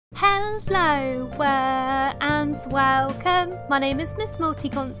Hello, and welcome. My name is Miss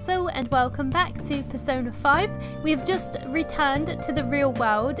Multiconsole and welcome back to Persona 5. We have just returned to the real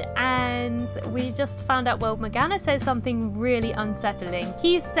world and we just found out, well, Morgana said something really unsettling.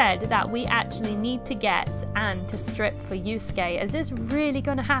 He said that we actually need to get Anne to strip for Yusuke. Is this really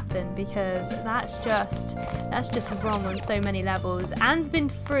gonna happen? Because that's just wrong on so many levels. Anne's been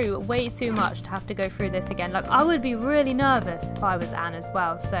through way too much to have to go through this again. Like, I would be really nervous if I was Anne as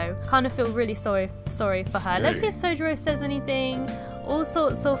well, so kind of feel really sorry for her. Let's see if Sojiro says anything. All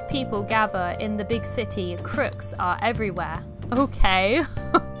sorts of people gather in the big city. Crooks are everywhere. Okay.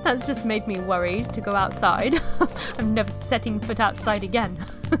 That's just made me worried to go outside. I'm never setting foot outside again.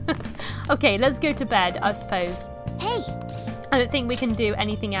 Okay, let's go to bed, I suppose. Hey! I don't think we can do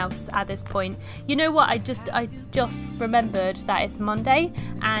anything else at this point. You know what? I just remembered that it's Monday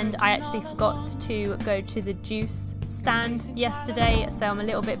and I actually forgot to go to the juice stand yesterday, so I'm a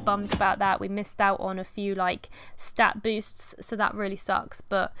little bit bummed about that. We missed out on a few like stat boosts, so that really sucks,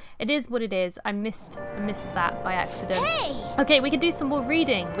 but it is what it is. I missed that by accident. Hey! Okay, we can do some more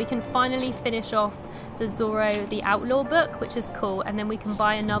reading. We can finally finish off the Zoro the Outlaw book, which is cool, and then we can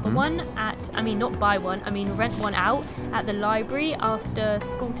buy another one not buy one, rent one out at the library after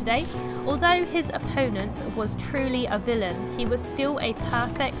school today. Although his opponent was truly a villain, he was still a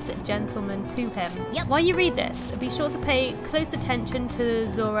perfect gentleman to him. Yep. While you read this, be sure to pay close attention to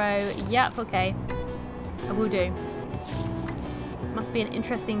Zoro. Yep, okay. I will do. Must be an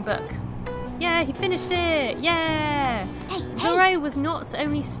interesting book. Yeah, he finished it! Yeah! Hey, Zoro was not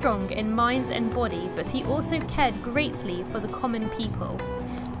only strong in mind and body, but he also cared greatly for the common people.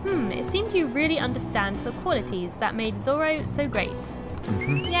 It seems you really understand the qualities that made Zoro so great.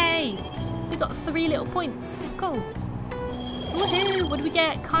 Yay! We got 3 little points. Cool. Woohoo! What do we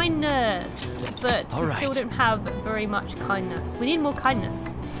get? Kindness! But we still don't have very much kindness. We need more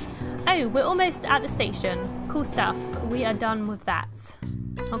kindness. Oh, we're almost at the station. Cool stuff. We are done with that.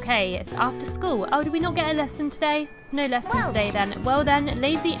 Okay, it's after school. Oh, did we not get a lesson today? No lesson today then. Well then,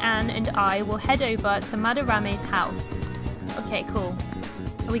 Lady Anne and I will head over to Madarame's house. Okay, cool.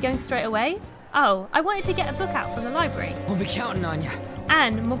 Are we going straight away? Oh, I wanted to get a book out from the library. We'll be counting on you.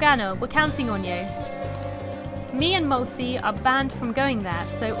 Anne, Morgana, we're counting on you. Me and Multi are banned from going there,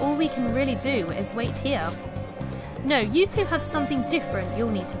 so all we can really do is wait here. No, you two have something different you'll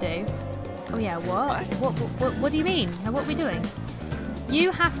need to do. Oh yeah, what? What do you mean? Now what are we doing?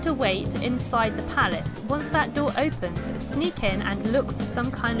 You have to wait inside the palace. Once that door opens, sneak in and look for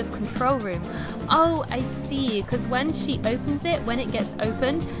some kind of control room. Oh, I see, because when she opens it, when it gets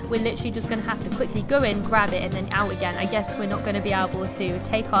opened, we're literally just going to have to quickly go in, grab it, and then out again. I guess we're not going to be able to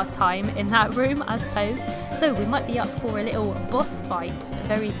take our time in that room, I suppose. So we might be up for a little boss fight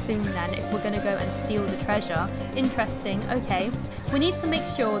very soon then, if we're going to go and steal the treasure. Interesting, okay. We need to make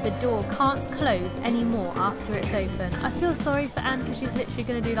sure the door can't close anymore after it's open. I feel sorry for Anne because she's literally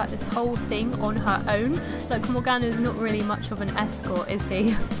going to do like this whole thing on her own. Like, Morgana's not really much of an escort, is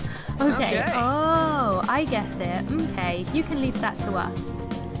he? Okay. Oh, I get it. Okay, you can leave that to us.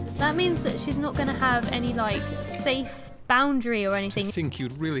 That means that she's not going to have any like safe boundary or anything. I think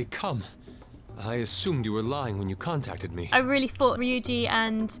you'd really come. I assumed you were lying when you contacted me. I really thought Ryuji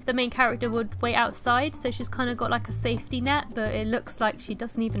and the main character would wait outside, so she's kind of got like a safety net, but it looks like she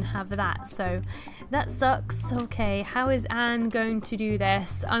doesn't even have that, so that sucks. Okay, how is Anne going to do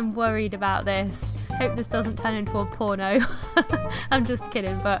this? I'm worried about this. Hope this doesn't turn into a porno. I'm just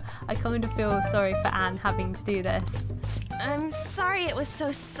kidding, but I kind of feel sorry for Anne having to do this. I'm sorry it was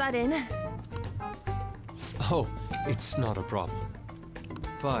so sudden. Oh, it's not a problem.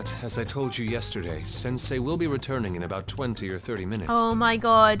 But, as I told you yesterday, Sensei will be returning in about 20 or 30 minutes. Oh my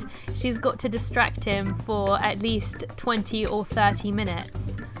god, she's got to distract him for at least 20 or 30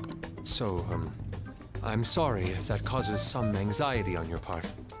 minutes. So, I'm sorry if that causes some anxiety on your part.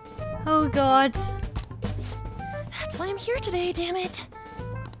 Oh god. That's why I'm here today, damn it.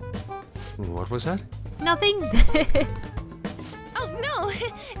 What was that? Nothing. Oh no,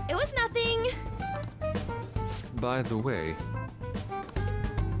 it was nothing. By the way,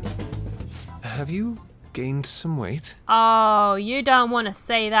 have you gained some weight? Oh, you don't want to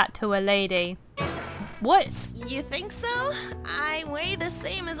say that to a lady. What? You think so? I weigh the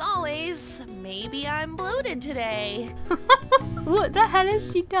same as always. Maybe I'm bloated today. What the hell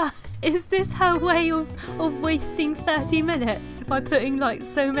has she done? Is this her way of wasting 30 minutes by putting like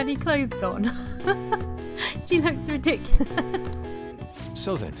so many clothes on? She looks ridiculous.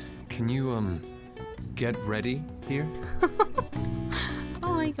 So then, can you, get ready here?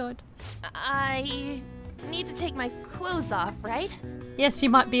 Oh my god. I need to take my clothes off, right? Yes, she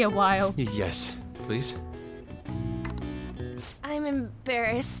might be a while. Yes, please. I'm I'm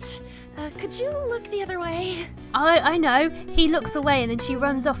embarrassed. Could you look the other way? I know. He looks away and then she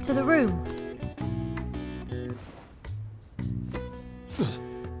runs off to the room.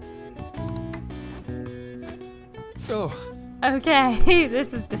 Oh. Okay,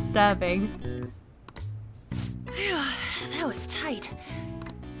 this is disturbing. Phew, that was tight.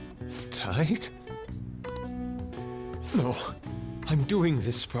 Tight? No, I'm doing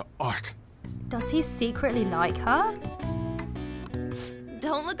this for art. Does he secretly like her?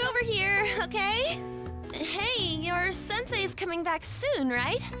 Don't look over here, okay? Hey, your sensei's coming back soon,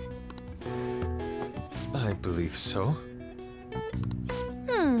 right? I believe so.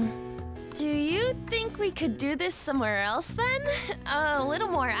 Do you think we could do this somewhere else then? A little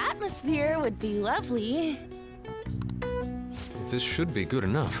more atmosphere would be lovely. This should be good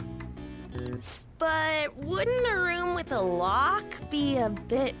enough. But wouldn't a room with a lock be a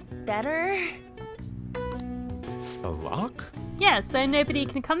bit better? A lock? Yeah, so nobody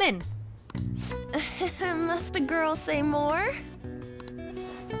can come in. Must a girl say more?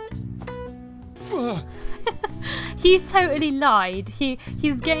 He totally lied.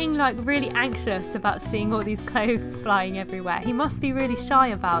 He's getting like really anxious about seeing all these clothes flying everywhere. He must be really shy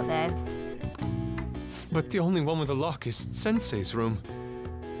about this. But the only one with a lock is Sensei's room.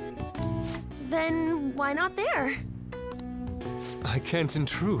 Then why not there? I can't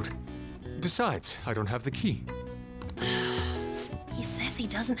intrude. Besides, I don't have the key. He says he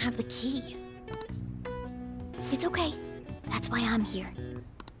doesn't have the key. It's okay. That's why I'm here.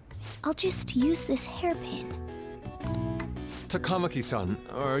 I'll just use this hairpin. Takamaki-san,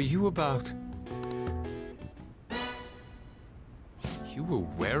 are you about... You were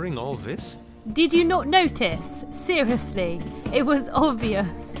wearing all this? Did you not notice? Seriously, it was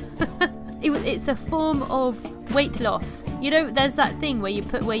obvious. It's a form of weight loss. You know, there's that thing where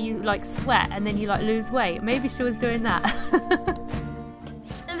you like sweat and then you like lose weight. Maybe she was doing that.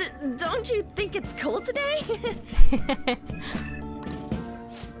 Don't you think it's cold today?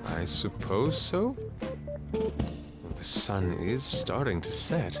 I suppose so. The sun is starting to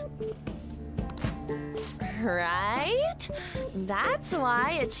set. Right? That's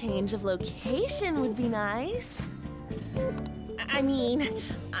why a change of location would be nice. I mean,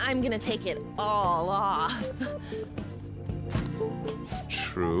 I'm gonna take it all off.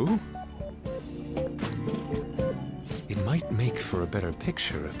 True. It might make for a better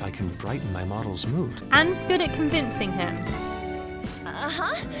picture if I can brighten my model's mood. Anne's good at convincing him.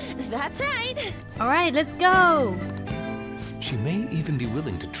 Uh-huh, that's right. All right, let's go. She may even be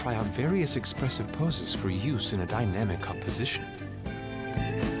willing to try out various expressive poses for use in a dynamic composition.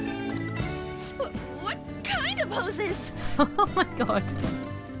 What kind of poses? Oh my god.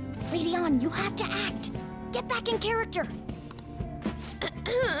 Lady On, you have to act. Get back in character.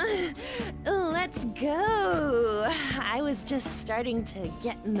 Let's go. I was just starting to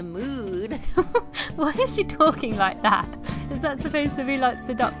get in the mood. Why is she talking like that? Is that supposed to be like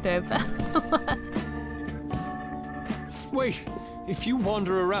seductive? Wait, if you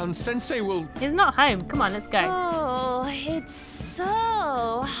wander around, Sensei will... He's not home. Come on, let's go. Oh, it's so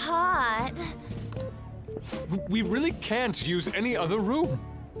hot. We really can't use any other room.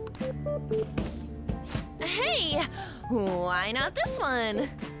 Hey, why not this one?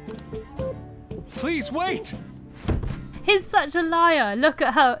 Please wait! He's such a liar. Look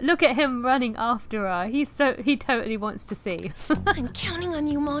at her. Look at him running after her. He totally wants to see. I'm counting on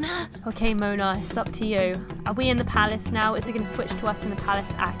you, Mona. Okay, Mona, it's up to you. Are we in the palace now? Is it going to switch to us in the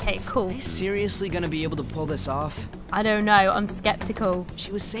palace? Okay, cool. Are you seriously gonna be able to pull this off? I don't know. I'm skeptical.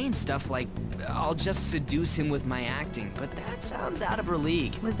 She was saying stuff like, I'll just seduce him with my acting, but that sounds out of her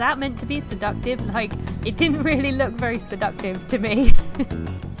league. Was that meant to be seductive? Like, it didn't really look very seductive to me.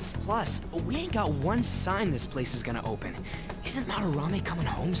 Plus, we ain't got one sign this place is gonna open. Isn't Madarame coming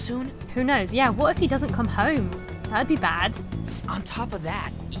home soon? Who knows? Yeah, what if he doesn't come home? That'd be bad. On top of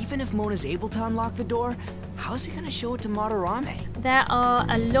that, even if Mona's able to unlock the door, how's he gonna show it to Madarame? There are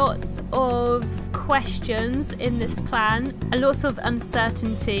a lot of questions in this plan, a lot of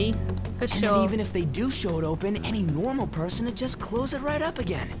uncertainty, for And sure. then even if they do show it open, any normal person would just close it right up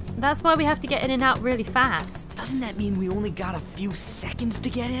again. That's why we have to get in and out really fast. Doesn't that mean we only got a few seconds to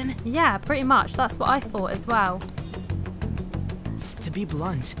get in? Yeah, pretty much. That's what I thought as well. To be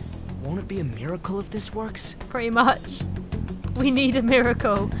blunt, won't it be a miracle if this works? Pretty much. We need a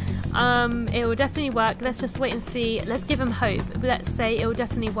miracle. It will definitely work. Let's just wait and see. Let's give him hope. Let's say it will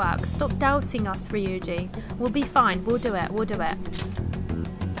definitely work. Stop doubting us, Ryuji. We'll be fine. We'll do it. We'll do it.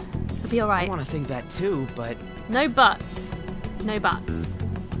 It'll be I alright. want to think that too, but No buts. No buts.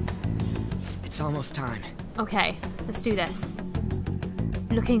 it's almost time. Okay, let's do this.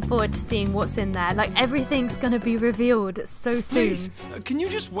 Looking forward to seeing what's in there. Like, everything's gonna be revealed so soon. Please, can you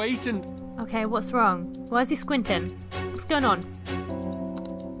just wait and... Okay, what's wrong? Why is he squinting? What's going on?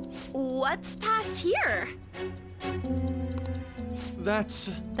 What's past here? That's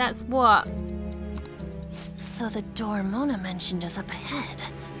what? So the door Mona mentioned is up ahead.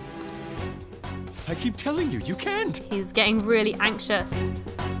 I keep telling you, you can't. He's getting really anxious.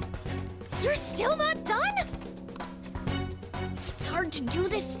 You're still not done? It's hard to do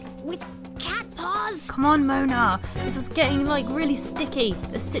this with cat paws. Come on, Mona. This is getting, like, really sticky.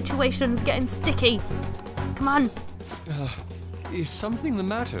 The situation's getting sticky. Come on. Is something the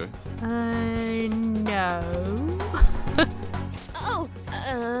matter? No. Oh,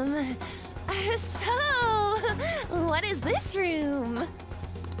 so, what is this room?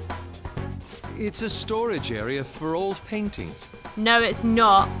 It's a storage area for old paintings. No, it's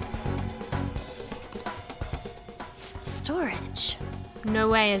not. Storage. No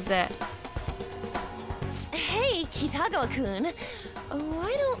way is it. Hey, Kitagawa-kun,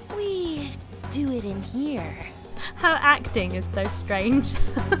 why don't we do it in here? Her acting is so strange.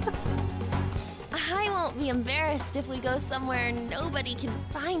 I won't be embarrassed if we go somewhere nobody can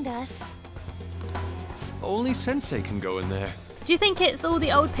find us. Only Sensei can go in there. Do you think it's all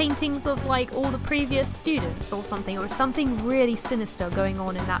the old paintings of, like, all the previous students or something? Or something really sinister going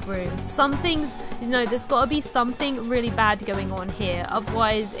on in that room? Something's, you know, there's got to be something really bad going on here.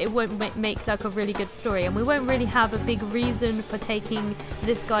 Otherwise, it won't make, like, a really good story. And we won't really have a big reason for taking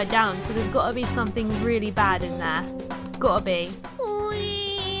this guy down. So there's got to be something really bad in there. Gotta be.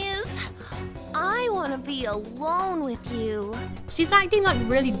 Please. I want to be alone with you. She's acting, like,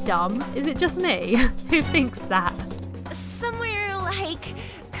 really dumb. Is it just me who thinks that? Somewhere, like,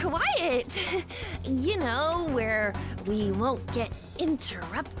 quiet. You know, where we won't get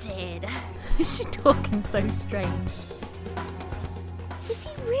interrupted. Is she talking so strange? Is he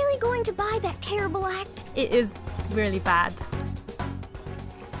really going to buy that terrible act? It is really bad.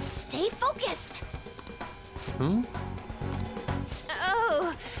 Stay focused. Hmm?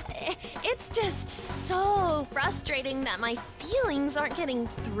 Oh, it's just so frustrating that my feelings aren't getting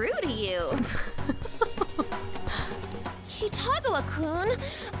through to you. Kitagawa-kun,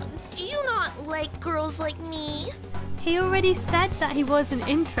 do you not like girls like me? He already said that he wasn't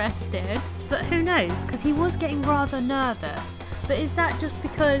interested, but who knows, because he was getting rather nervous. But is that just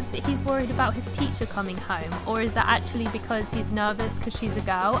because he's worried about his teacher coming home, or is that actually because he's nervous because she's a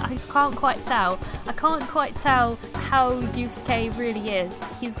girl? I can't quite tell. I can't quite tell how Yusuke really is.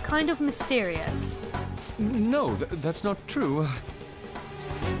 He's kind of mysterious. No, that's not true.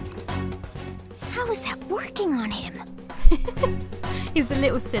 How is that working on him? He's a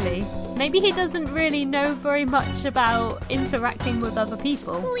little silly. Maybe he doesn't really know very much about interacting with other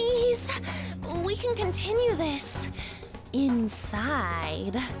people. Please, we can continue this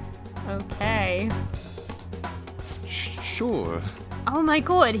inside. Okay. Sure. Oh my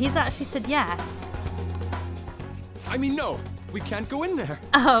god, he's actually said yes. I mean, no, we can't go in there.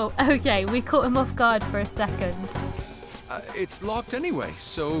 Oh, okay, we caught him off guard for a second. It's locked anyway,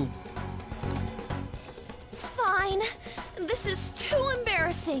 so... Fine. This is too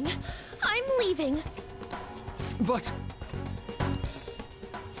embarrassing. I'm leaving. But...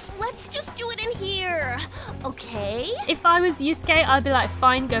 Let's just do it in here, okay? If I was Yusuke, I'd be like,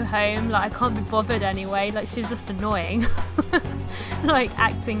 fine, go home. Like, I can't be bothered anyway. Like, she's just annoying. Like,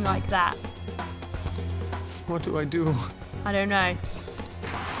 acting like that. What do I do? I don't know.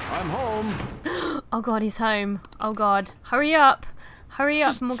 I'm home. Oh god, he's home. Oh god. Hurry up. Hurry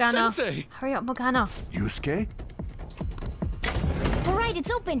up, Morgana. Sensei! Hurry up, Morgana. Yusuke? All right, it's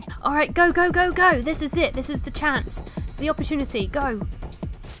open. Alright, go, go, go, go. This is it. This is the chance. It's the opportunity. Go.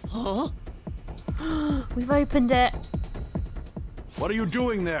 Huh? We've opened it. What are you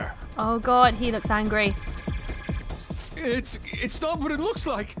doing there? Oh god, he looks angry. It's not what it looks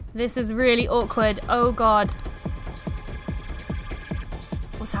like. This is really awkward. Oh god.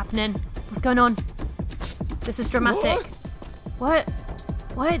 What's happening? What's going on? This is dramatic. What?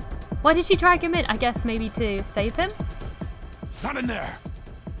 What? Why did she drag him in? I guess maybe to save him? Not in there.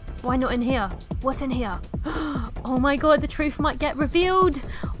 Why not in here? What's in here? Oh my god, the truth might get revealed.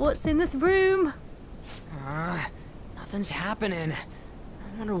 What's in this room? Nothing's happening.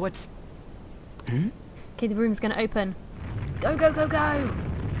 I wonder what's... Okay, the room's gonna open. Go, go, go, go!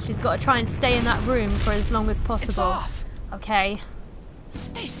 She's got to try and stay in that room for as long as possible. It's off! Okay.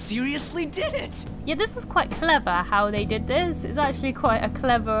 They seriously did it! Yeah, this was quite clever how they did this. It's actually quite a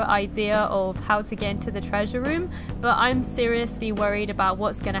clever idea of how to get into the treasure room, but I'm seriously worried about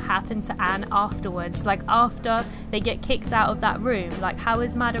what's going to happen to Anne afterwards. Like, after they get kicked out of that room, like, how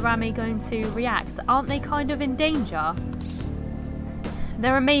is Madarame going to react? Aren't they kind of in danger?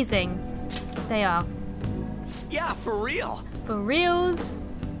 They're amazing. They are. Yeah, for real. For reals.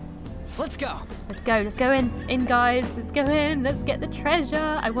 Let's go. Let's go in guys, let's go in, let's get the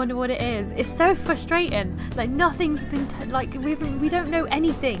treasure. I wonder what it is. It's so frustrating, like nothing's been, we don't know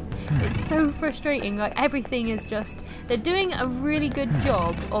anything. It's so frustrating, like everything is just, they're doing a really good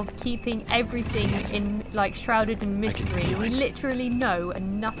job of keeping everything in, like, shrouded in mystery. We literally know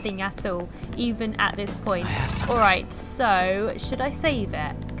nothing at all, even at this point. Alright, so, should I save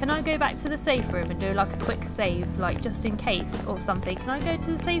it? Can I go back to the safe room and do like a quick save, like just in case or something? Can I go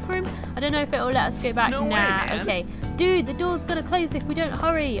to the safe room? I don't know if it'll let us go back. No way, man. Okay. Dude, the door's gonna close if we don't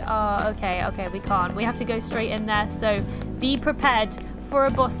hurry. Okay, we can't. We have to go straight in there, so be prepared for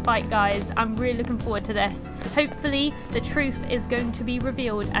a boss fight, guys. I'm really looking forward to this. Hopefully, the truth is going to be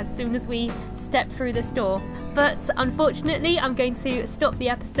revealed as soon as we step through this door. But unfortunately, I'm going to stop the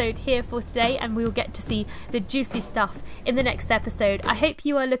episode here for today, and we will get to see the juicy stuff in the next episode. I hope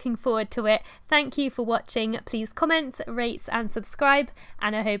you are looking forward to it. Thank you for watching. Please comment, rate, and subscribe,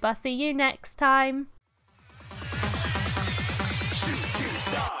 and I hope I'll see you next time.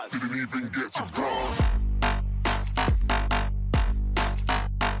 Didn't even get to cross.